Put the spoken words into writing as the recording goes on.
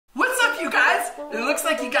It looks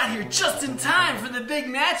like you got here just in time for the big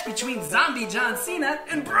match between Zombie John Cena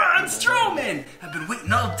and Braun Strowman. I've been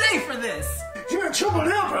waiting all day for this. You're in trouble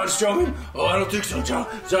now, Braun Strowman. Oh, I don't think so,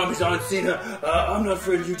 Zombie John Cena. I'm not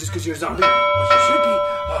afraid of you just because you're a zombie. But you should be.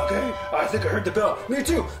 Okay, I think I heard the bell. Me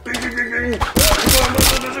too. Bing, bing, bing, bing. Come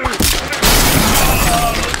on.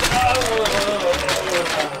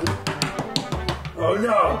 Oh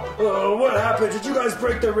no! What happened? Did you guys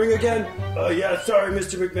break the ring again? Yeah, sorry,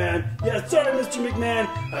 Mr. McMahon. Yeah, sorry, Mr. McMahon.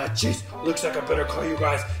 Jeez, looks like I better call you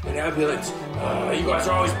guys an ambulance. You guys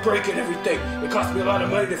are always breaking everything. It cost me a lot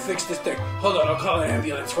of money to fix this thing. Hold on, I'll call an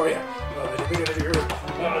ambulance for you.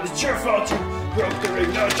 It's your fault you broke the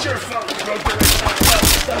ring. No, it's your fault you broke the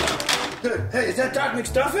ring. Hey, is that Doc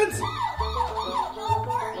McStuffins?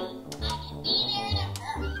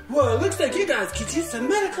 Well, it looks like you guys could use some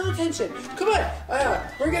medical attention. Come on,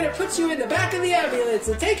 we're gonna put you in the back of the ambulance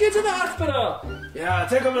and take you to the hospital. Yeah,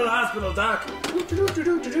 take him to the hospital, Doc.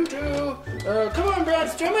 Come on, Braun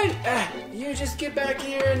Strowman. You just get back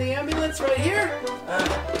here in the ambulance right here.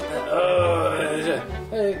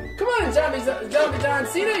 Hey, come on, Zombie John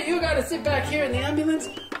Cena. You gotta sit back here in the ambulance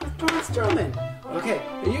with Braun Strowman. Okay,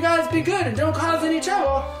 you guys be good and don't cause any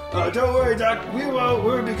trouble. Don't worry, Doc. We won't.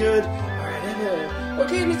 We'll be good. All right,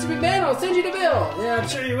 okay, Mr. McMahon, I'll send you the bill. Yeah, I'm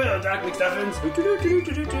sure you will, Doc McStuffins.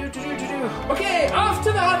 Okay, off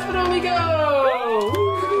to the hospital we go.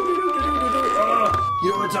 You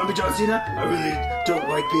know what, Zombie John Cena? I really don't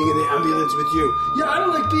like being in the ambulance with you. Yeah, I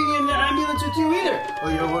don't like being in the ambulance with you either. Oh,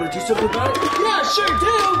 you want to do something about it? Yeah, sure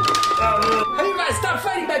do. Hey, you guys, stop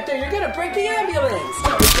fighting back there. You're going to break the ambulance.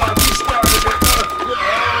 Stop, you started it.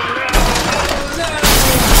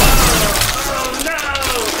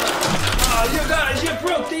 You guys, you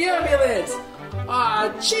broke the ambulance!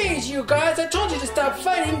 Jeez, you guys, I told you to stop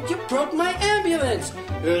fighting. You broke my ambulance.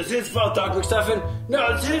 It's his fault, Doc McStuffin.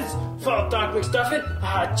 No, it's his fault, Doc McStuffin.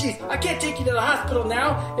 Jeez, I can't take you to the hospital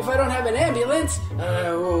now if I don't have an ambulance.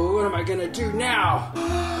 What am I gonna do now?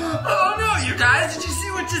 Oh no, you guys, did you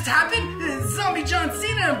see what just happened? Zombie John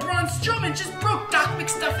Cena and Braun Strowman just broke Doc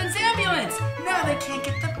McStuffin's ambulance. Now they can't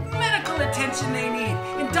get the medical attention they need,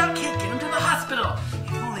 and Doc can't get them to the hospital.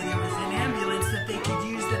 If only there was an ambulance that they could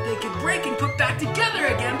use, that they could break and put back together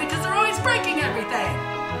again, because they're always breaking everything.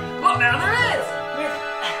 Well, now there is, with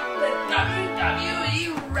the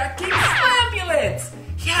WWE WREKKIN Slambulance.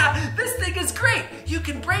 Yeah, this thing is great. You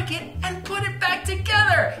can break it and put it back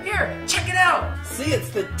together. Here, check it out. See, it's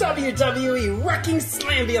the WWE WREKKIN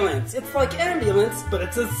Slambulance. It's like ambulance, but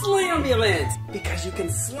it's a slambulance. Because you can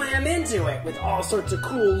slam into it with all sorts of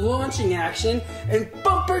cool launching action and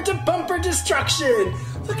bumper-to-bumper destruction.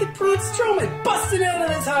 Look at Braun Strowman busting out on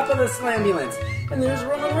the top of the slambulance. And there's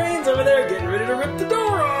Roman Reigns over there getting ready to rip the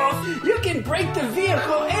door off. You can break the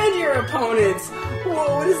vehicle and your opponents.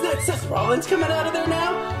 Whoa, what is that? Seth Rollins coming out of there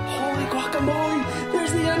now? Holy guacamole.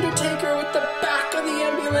 There's the Undertaker with the back of the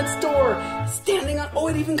ambulance door. Standing on,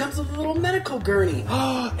 it even comes with a little medical gurney.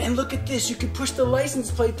 Oh, and look at this. You can push the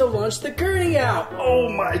license plate to launch the gurney out. Oh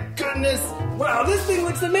my goodness. Wow, this thing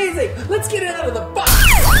looks amazing. Let's get it out of the box.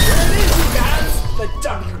 There it is, you guys. The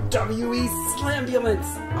WWE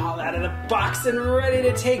Slambulance, all out of the box and ready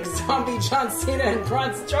to take Zombie John Cena and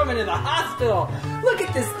Braun Strowman to the hospital. Look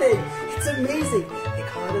at this thing. It's amazing. They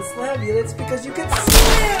call it a Slambulance because you can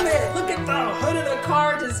slam it. Look at the hood of the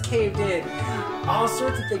car just caved in. All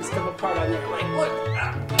sorts of things come apart on there. Like, look,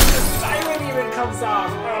 the siren even comes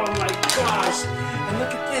off. Oh my gosh. And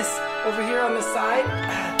look at this. Over here on the side,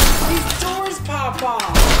 these doors pop off.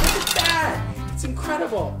 Look at that. It's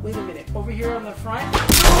incredible. Wait a minute. Over here on the front,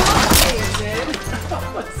 caves in.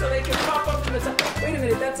 So they can pop up from the top. Wait a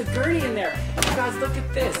minute. That's a gurney in there. You guys, look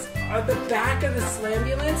at this. On the back of the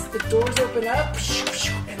Slambulance, the doors open up,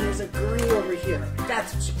 and there's a gurney over here.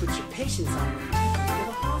 That's what you put your patients on when you take them to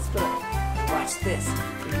the hospital. Watch this.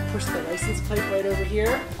 When you push the license plate right over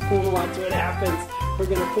here, we'll watch what happens. We're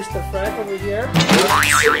going to push the front over here.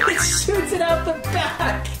 It shoots it out the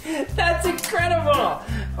back. That's incredible.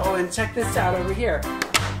 Oh, and check this out over here.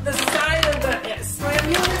 The side of the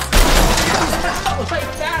Slambulance comes out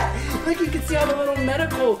like that. Look, you can see all the little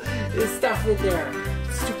medical stuff in there.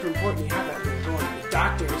 It's super important you have that when you're going to the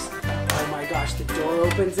doctors. Oh my gosh, the door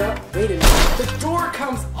opens up. Wait a minute. The door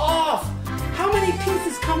comes off. How many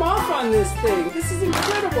pieces come off on this thing? This is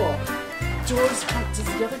incredible. Doors come. Does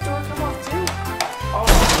the other door come off too? Oh,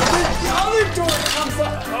 the other door comes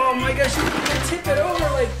up. Oh my gosh, you can tip it over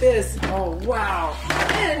like this. Oh wow.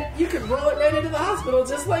 And you can roll it right into the hospital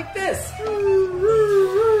just like this.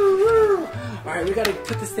 Alright, we gotta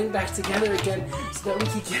put this thing back together again so that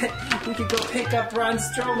we can go pick up Braun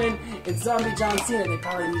Strowman and Zombie John Cena. They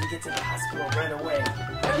probably need to get to the hospital right away.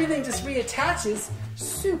 everything just reattaches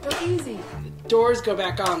super easy. The doors go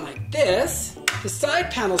back on like this. The side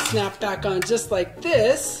panels snap back on just like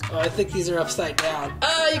this. Oh, I think these are upside down.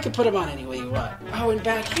 You can put them on any way you want. Oh, and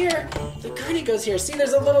back here, the gurney goes here. See,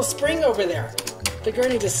 there's a little spring over there. The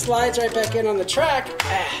gurney just slides right back in on the track,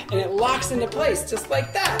 and it locks into place just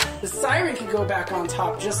like that. The siren can go back on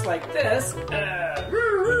top just like this.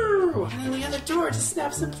 And then the other door just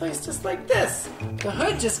snaps in place just like this. The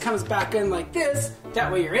hood just comes back in like this.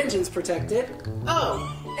 That way your engine's protected.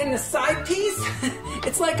 Oh, and the side piece,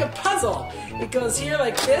 it's like a puzzle. It goes here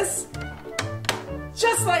like this,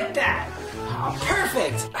 just like that. Oh,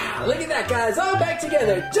 perfect. Look at that, guys. All back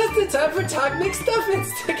together. Just in time for Doc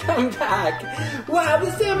McStuffins to come back. Wow,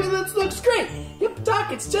 this ambulance looks great. Yep,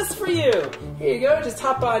 Doc, it's just for you. Here you go. Just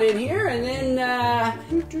hop on in here and then,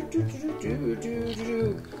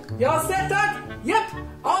 y'all set, Doc? Yep.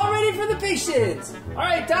 All ready for the patients. All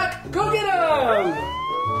right, Doc, go get them.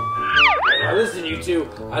 Now listen, you two,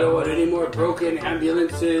 I don't want any more broken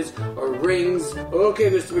ambulances or rings. Okay,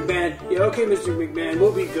 Mr. McMahon. Yeah, okay, Mr. McMahon,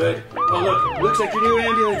 we'll be good. Oh, look, looks like your new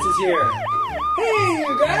ambulance is here. Hey,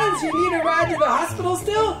 you guys, you need a ride to the hospital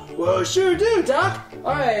still? Well, sure do, Doc.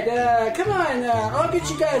 All right, come on, I'll get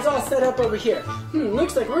you guys all set up over here.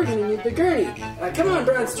 Looks like we're gonna need the gurney. Come on,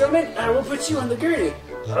 Braun Strowman, we'll put you on the gurney.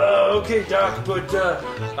 Okay, Doc, but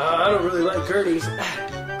I don't really like gurneys.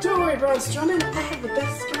 Don't worry, Braun Strowman, I have the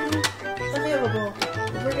best gurney available.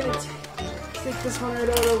 We're gonna take this one right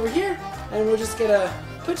out over here, and we're just gonna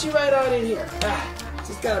put you right out in here.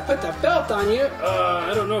 Just gotta put the belt on you.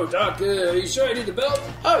 I don't know, Doc. Are you sure I need the belt?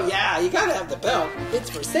 Oh yeah, you gotta have the belt. It's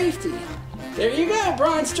for safety. There you go,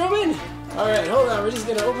 Braun Strowman. All right, hold on. We're just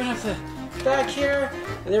gonna open up the back here,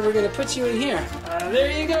 and then we're gonna put you in here. There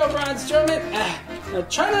you go, Braun Strowman. Now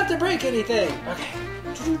try not to break anything. Okay.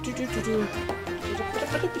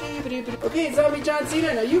 Okay, Zombie John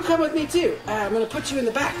Cena, now you come with me too. I'm gonna put you in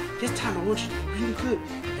the back. This time I want you to be really good.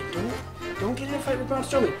 And don't get in a fight with Braun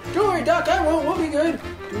Strowman. Don't worry, Doc, I won't. We'll be good.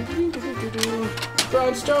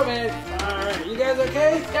 Braun Strowman. Alright, you guys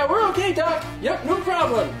okay? Yeah, we're okay, Doc. Yep, no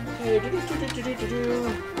problem. Okay,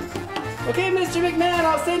 okay, Mr. McMahon,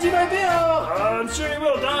 I'll send you my bill. I'm sure you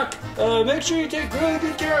will, Doc. Make sure you take really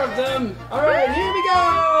good care of them. Alright, here we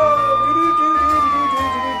go.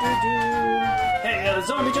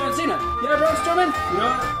 Zombie John Cena. Yeah, Braun Strowman? You know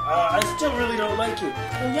what? I still really don't like you.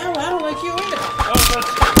 Well, yeah, well, I don't like you either.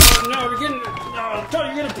 No, you're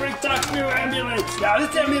gonna break Doc's new ambulance. Yeah,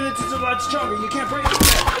 this ambulance is a lot stronger. You can't break it.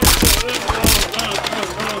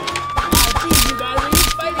 Geez, you guys, are you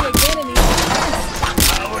fighting again in the ambulance?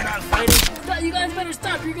 No, we're not fighting. You guys better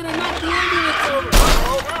stop. You're gonna knock the ambulance over.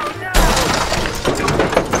 Oh, no.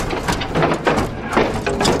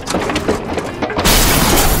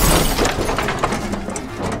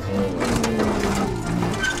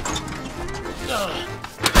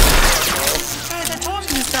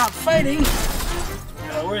 Stop fighting.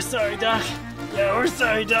 Yeah, we're sorry, Doc. Yeah, we're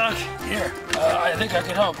sorry, Doc. Here, I think I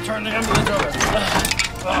can help. Turn the ambulance over.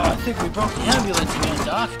 I think we broke the ambulance again,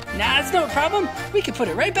 Doc. Nah, it's no problem. We can put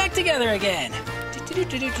it right back together again.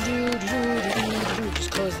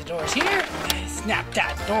 Just close the doors here. Snap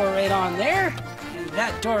that door right on there. And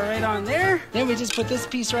that door right on there. Then we just put this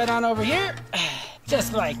piece right on over here.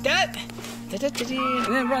 Just like that. And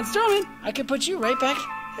then Braun Strowman, I can put you right back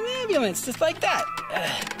in the ambulance, just like that.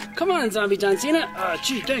 Come on, Zombie John Cena.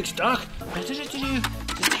 Gee, thanks, Doc.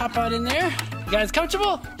 Just hop out in there. You guys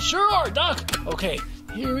comfortable? Sure are, Doc. Okay,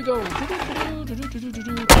 here we go.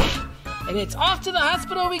 And it's off to the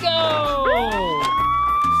hospital we go.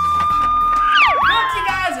 Look, you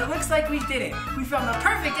guys, it looks like we did it. We found the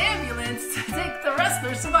perfect ambulance to take the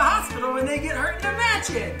wrestlers to the hospital when they get hurt in a match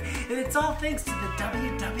in. And it's all thanks to the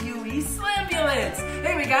WWE Slambulance.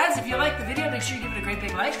 Anyway, guys, if you liked the video, make sure you give it a great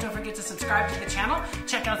big like. Don't forget to subscribe to the channel.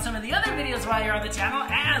 Check out some of the other videos while you're on the channel.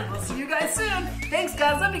 And we'll see you guys soon. Thanks,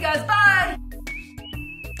 guys. Love you guys. Bye.